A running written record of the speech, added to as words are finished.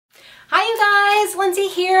Lindsay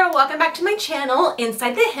here. Welcome back to my channel,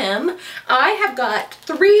 Inside the Hem. I have got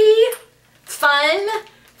 3 fun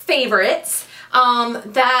favorites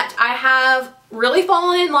that I have really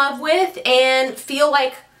fallen in love with and feel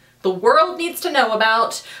like the world needs to know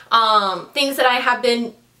about. Things that I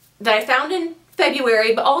found in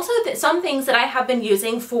February, but also some things that I have been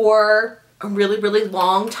using for a really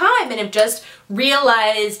long time and have just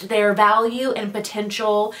realized their value and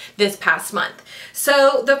potential this past month.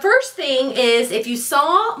 So the first thing is, if you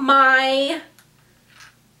saw my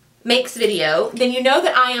makes video, then you know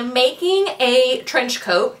that I am making a trench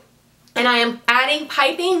coat and I am adding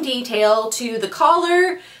piping detail to the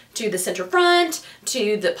collar, to the center front,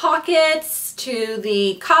 to the pockets, to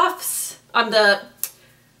the cuffs,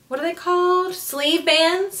 what are they called? Sleeve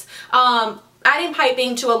bands. Adding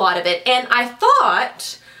piping to a lot of it, and I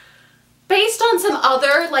thought, based on some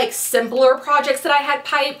other like simpler projects that I had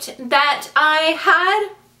piped, that I had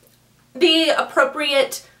the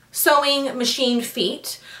appropriate sewing machine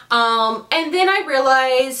feet, and then I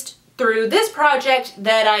realized through this project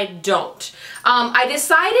that I don't. I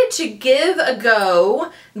decided to give a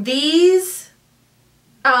go these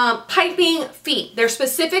piping feet. They're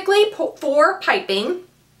specifically for piping.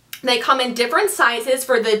 They come in different sizes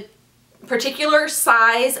for the particular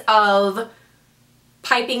size of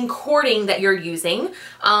piping cording that you're using.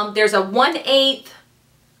 There's a 1/8,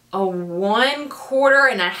 a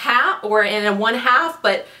 1/4 and a half, or in a 1/2,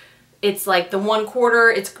 but it's like the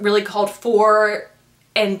 1/4, it's really called 4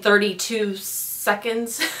 and 32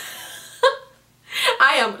 seconds.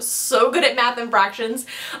 I am so good at math and fractions.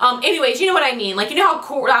 Anyways, you know what I mean. Like, you know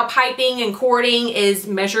how piping and cording is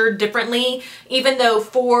measured differently, even though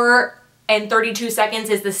 4 and 32 seconds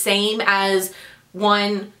is the same as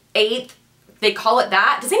 1/8. They call it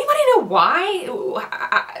that. Does anybody know why?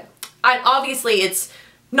 Obviously it's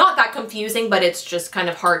not that confusing, but it's just kind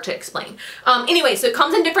of hard to explain. Anyway, so it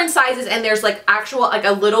comes in different sizes, and there's like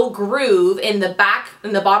a little groove in the back,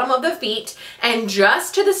 in the bottom of the feet, and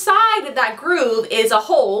just to the side of that groove is a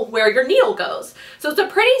hole where your needle goes. So it's a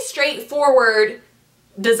pretty straightforward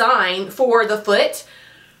design for the foot.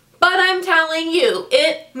 But I'm telling you,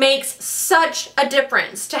 it makes such a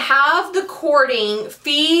difference to have the cording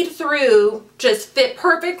feed through, just fit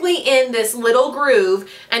perfectly in this little groove,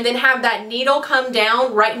 and then have that needle come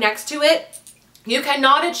down right next to it. You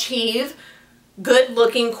cannot achieve good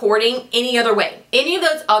looking cording any other way. Any of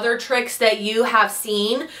those other tricks that you have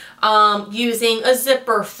seen, using a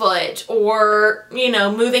zipper foot or, you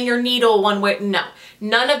know, moving your needle one way, no.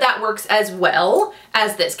 None of that works as well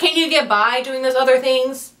as this. Can you get by doing those other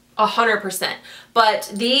things? 100%.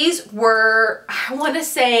 But these were, I want to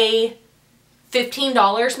say,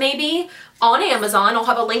 $15 maybe on Amazon. I'll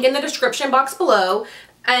have a link in the description box below.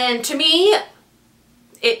 And to me,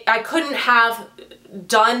 I couldn't have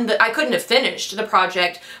finished the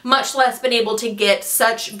project, much less been able to get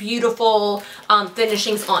such beautiful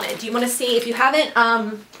finishings on it. Do you want to see? If you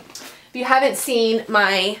haven't seen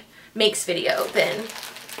my makes video, then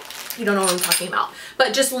you don't know what I'm talking about.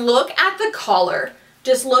 But just look at the collar.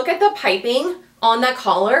 Just look at the piping on that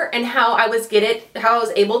collar and how I was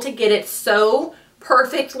able to get it so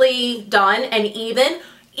perfectly done and even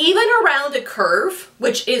around a curve,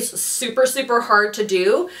 which is super hard to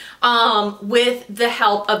do with the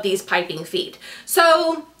help of these piping feet.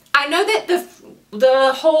 So I know that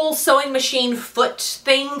the whole sewing machine foot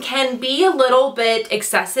thing can be a little bit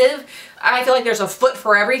excessive. I feel like there's a foot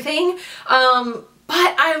for everything.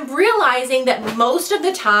 But I'm realizing that most of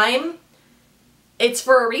the time, it's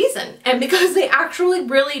for a reason, and because they actually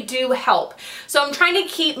really do help. So I'm trying to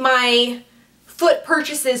keep my foot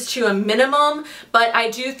purchases to a minimum, but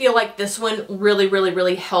I do feel like this one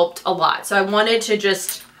really helped a lot. So I wanted to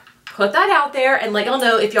just put that out there and let y'all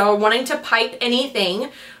know, if y'all are wanting to pipe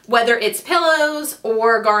anything, whether it's pillows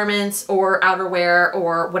or garments or outerwear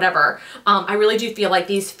or whatever, I really do feel like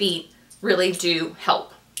these feet really do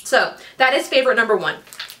help. So that is favorite number 1.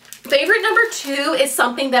 Favorite number 2 is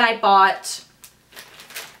something that I bought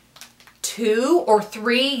 2 or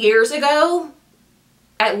 3 years ago,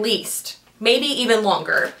 at least, maybe even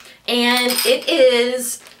longer. And it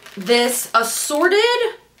is this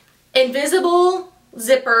assorted invisible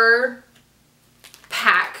zipper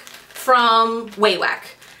pack from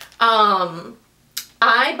Waywack.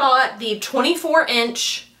 I bought the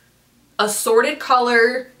 24-inch assorted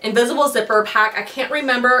color invisible zipper pack. I can't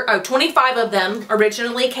remember, 25 of them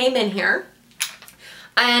originally came in here,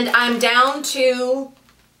 and I'm down to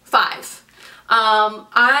 5.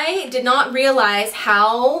 I did not realize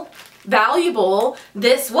how valuable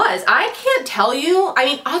this was. I can't tell you, I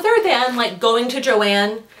mean, other than like going to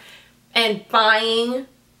Joann and buying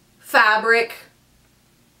fabric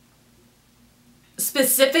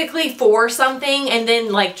specifically for something and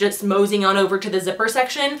then like just moseying on over to the zipper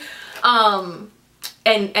section,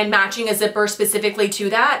 and matching a zipper specifically to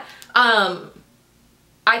that.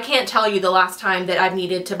 I can't tell you the last time that I've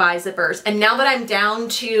needed to buy zippers. And now that I'm down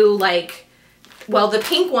to like, well, the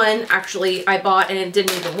pink one actually I bought and it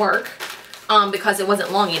didn't even work because it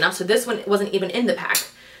wasn't long enough. So this one wasn't even in the pack.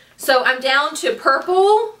 So I'm down to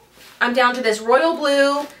purple. I'm down to this royal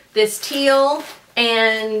blue, this teal,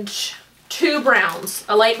 and 2 browns,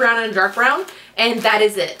 a light brown and a dark brown. And that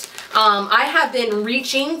is it. I have been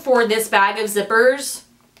reaching for this bag of zippers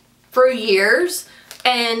for years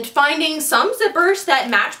and finding some zippers that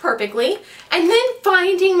match perfectly, and then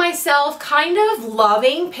finding myself kind of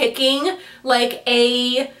loving picking like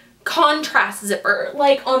a contrast zipper.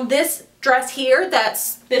 Like on this dress here,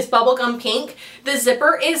 that's this bubblegum pink, the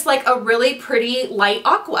zipper is like a really pretty light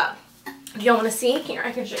aqua. Do y'all want to see? Here,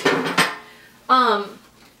 I can show you.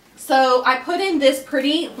 So I put in this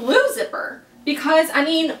pretty blue zipper because, I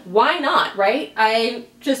mean, why not, right? I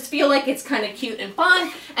just feel like it's kind of cute and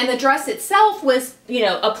fun, and the dress itself was, you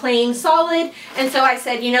know, a plain solid, and so I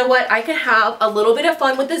said, you know what, I could have a little bit of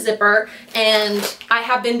fun with the zipper, and I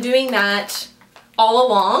have been doing that all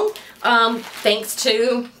along, thanks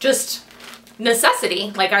to just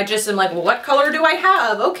necessity. Like, I just am like, well, what color do I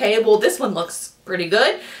have? Okay, well, this one looks pretty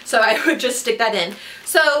good, so I would just stick that in.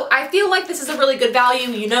 So I feel like this is a really good value.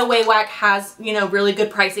 You know, WayWack has, you know, really good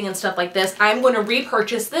pricing and stuff like this. I'm going to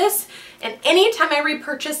repurchase this, and anytime I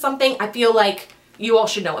repurchase something, I feel like you all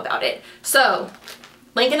should know about it. So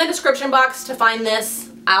link in the description box to find this.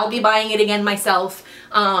 I'll be buying it again myself.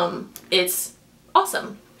 It's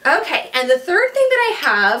awesome. Okay, and the third thing that I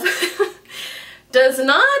have does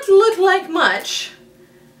not look like much.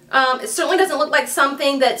 It certainly doesn't look like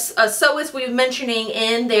something that a sewist will be mentioning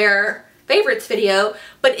in their favorites video,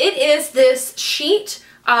 but it is this sheet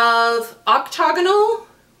of octagonal,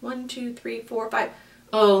 1, 2, 3, 4, 5,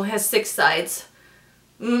 oh, it has 6 sides.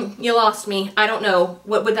 You lost me. I don't know.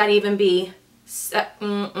 What would that even be?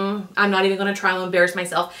 I'm not even going to try and embarrass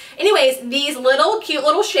myself. Anyways, these little cute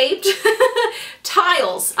little shaped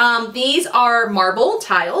tiles. These are marble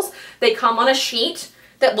tiles. They come on a sheet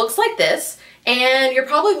that looks like this. And you're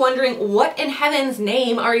probably wondering, what in heaven's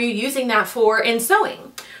name are you using that for in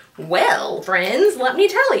sewing? Well, friends, let me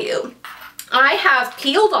tell you. I have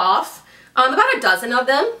peeled off about a dozen of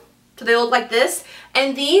them, so they look like this.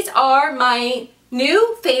 And these are my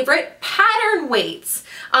new favorite pattern weights.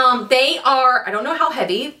 They are, I don't know how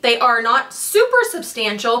heavy, they are not super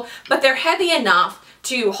substantial, but they're heavy enough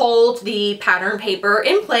to hold the pattern paper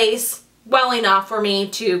in place well enough for me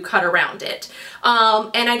to cut around it.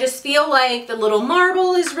 And I just feel like the little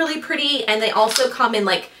marble is really pretty, and they also come in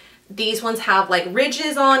like, these ones have like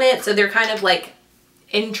ridges on it, so they're kind of like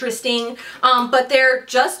interesting, but they're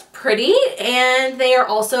just pretty, and they are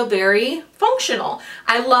also very functional.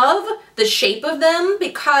 I love the shape of them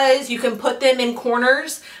because you can put them in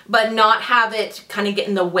corners but not have it kind of get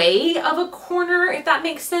in the way of a corner, if that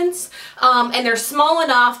makes sense. And they're small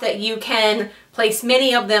enough that you can place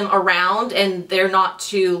many of them around and they're not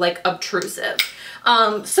too like obtrusive.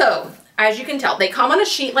 So as you can tell, they come on a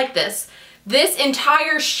sheet like this. This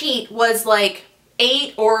entire sheet was like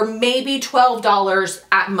 $8 or maybe $12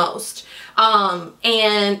 at most.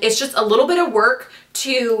 And it's just a little bit of work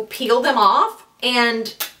to peel them off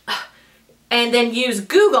and then use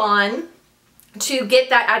Glue Gun to get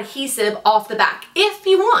that adhesive off the back if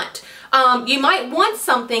you want. You might want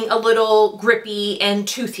something a little grippy and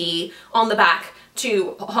toothy on the back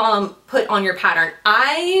to put on your pattern.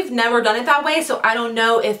 I've never done it that way, so I don't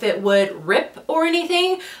know if it would rip or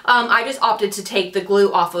anything. I just opted to take the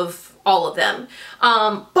glue off of all of them.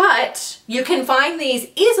 But you can find these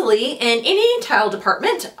easily in any tile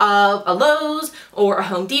department of a Lowe's or a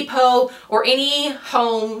Home Depot or any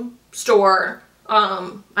home store.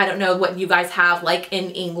 I don't know what you guys have like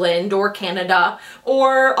in England or Canada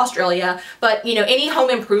or Australia, but you know, any home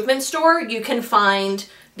improvement store, you can find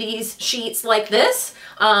these sheets like this.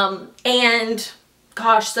 And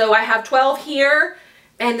gosh, so I have 12 here,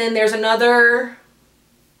 and then there's another,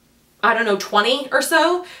 I don't know, 20 or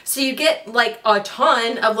so. So you get like a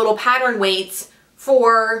ton of little pattern weights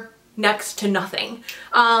for next to nothing.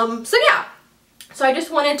 So yeah, so I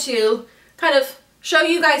just wanted to kind of show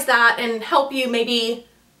you guys that and help you maybe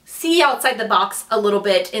see outside the box a little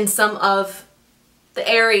bit in some of the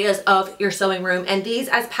areas of your sewing room, and these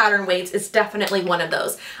as pattern weights is definitely one of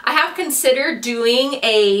those. I have considered doing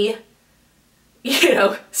a you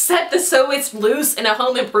know, set the sewist loose in a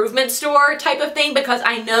home improvement store type of thing, because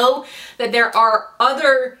I know that there are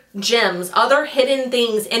other gems, other hidden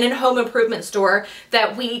things in a home improvement store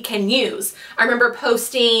that we can use. I remember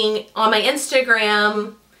posting on my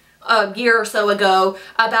Instagram a year or so ago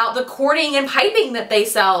about the cording and piping that they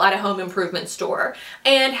sell at a home improvement store,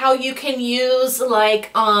 and how you can use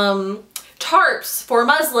like tarps for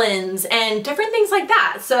muslins and different things like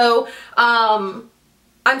that. So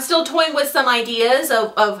I'm still toying with some ideas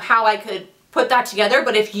of how I could put that together,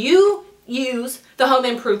 but if you use the home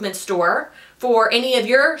improvement store for any of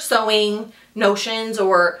your sewing notions,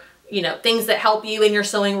 or you know, things that help you in your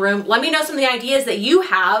sewing room, let me know some of the ideas that you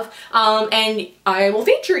have, and I will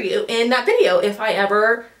feature you in that video if I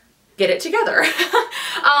ever get it together.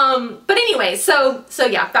 But anyway, so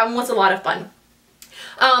yeah, that one was a lot of fun.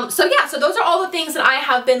 So yeah, so those are all the things that I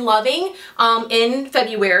have been loving in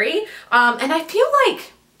February, and I feel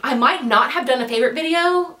like I might not have done a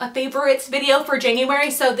favorites video for January,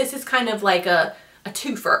 so this is kind of like a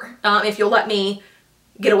twofer, if you'll let me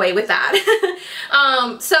get away with that.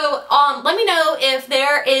 So let me know if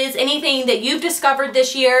there is anything that you've discovered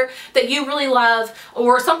this year that you really love,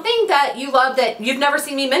 or something that you love that you've never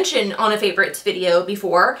seen me mention on a favorites video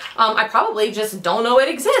before. I probably just don't know it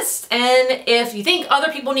exists, and if you think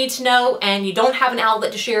other people need to know and you don't have an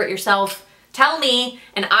outlet to share it yourself, tell me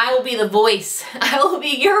and I will be the voice. I will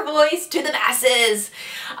be your voice to the masses.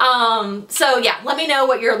 So yeah, let me know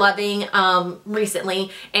what you're loving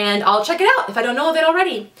recently, and I'll check it out if I don't know of it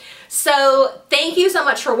already. So thank you so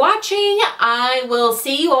much for watching. I will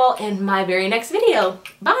see you all in my very next video.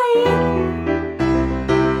 Bye!